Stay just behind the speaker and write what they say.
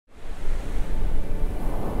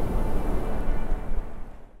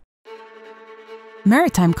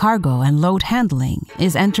Maritime cargo and load handling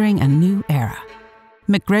is entering a new era.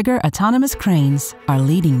 MacGregor autonomous cranes are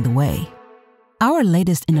leading the way. Our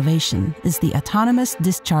latest innovation is the autonomous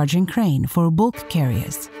discharging crane for bulk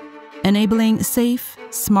carriers, enabling safe,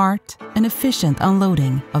 smart, and efficient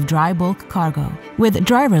unloading of dry bulk cargo with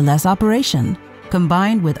driverless operation,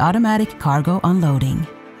 combined with automatic cargo unloading.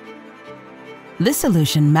 This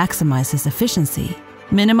solution maximizes efficiency,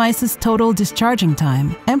 minimizes total discharging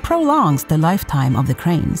time, and prolongs the lifetime of the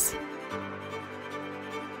cranes.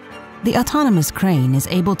 The autonomous crane is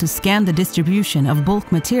able to scan the distribution of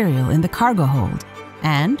bulk material in the cargo hold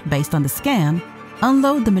and, based on the scan,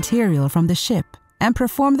 unload the material from the ship and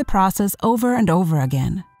perform the process over and over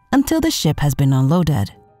again until the ship has been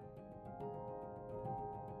unloaded.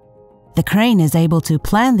 The crane is able to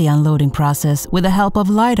plan the unloading process with the help of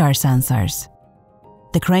LiDAR sensors.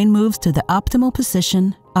 The crane moves to the optimal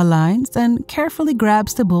position, aligns, and carefully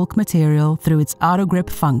grabs the bulk material through its auto-grip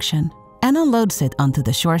function and unloads it onto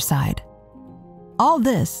the shore side. All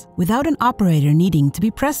this without an operator needing to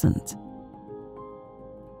be present.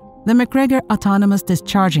 The MacGregor autonomous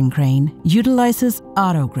discharging crane utilizes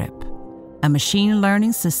auto-grip, a machine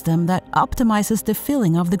learning system that optimizes the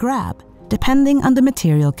filling of the grab depending on the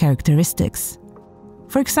material characteristics.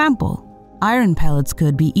 For example, iron pellets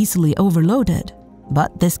could be easily overloaded,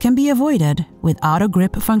 but this can be avoided with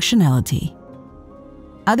auto-grip functionality.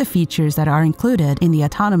 Other features that are included in the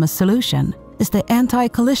autonomous solution is the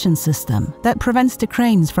anti-collision system that prevents the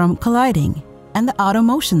cranes from colliding, and the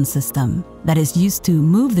auto-motion system that is used to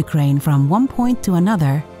move the crane from one point to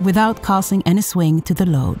another without causing any swing to the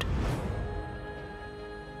load.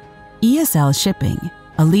 ESL Shipping,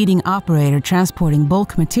 a leading operator transporting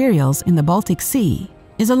bulk materials in the Baltic Sea,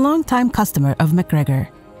 is a long-time customer of MacGregor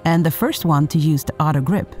and the first one to use the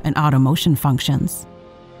auto-grip and auto-motion functions.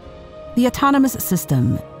 The autonomous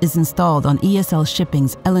system is installed on ESL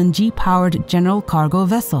Shipping's LNG-powered general cargo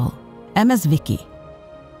vessel, MS Vicky.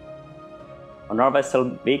 On our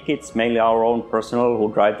vessel Vicky, it's mainly our own personnel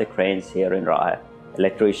who drive the cranes here in Rahe.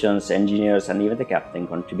 Electricians, engineers, and even the captain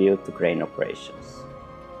contribute to crane operations.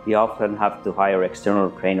 We often have to hire external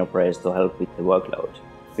crane operators to help with the workload.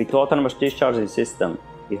 With the autonomous discharging system,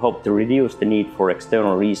 we hope to reduce the need for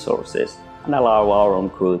external resources and allow our own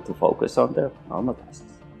crew to focus on their normal tasks.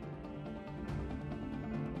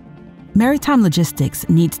 Maritime logistics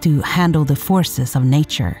needs to handle the forces of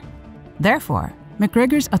nature. Therefore,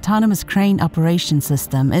 MacGregor's autonomous crane operation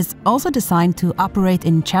system is also designed to operate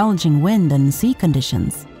in challenging wind and sea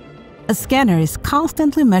conditions. A scanner is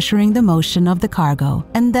constantly measuring the motion of the cargo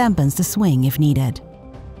and dampens the swing if needed.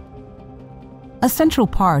 A central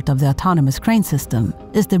part of the autonomous crane system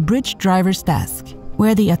is the bridge driver's desk,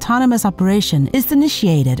 where the autonomous operation is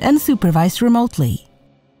initiated and supervised remotely.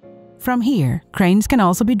 From here, cranes can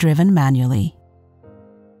also be driven manually.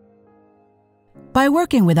 By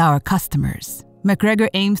working with our customers, MacGregor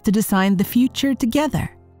aims to design the future together.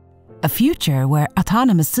 A future where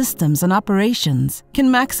autonomous systems and operations can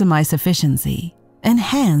maximize efficiency,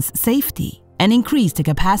 enhance safety, and increase the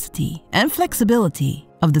capacity and flexibility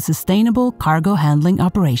of the sustainable cargo handling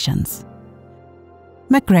operations.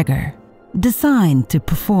 MacGregor, designed to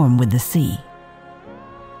perform with the sea.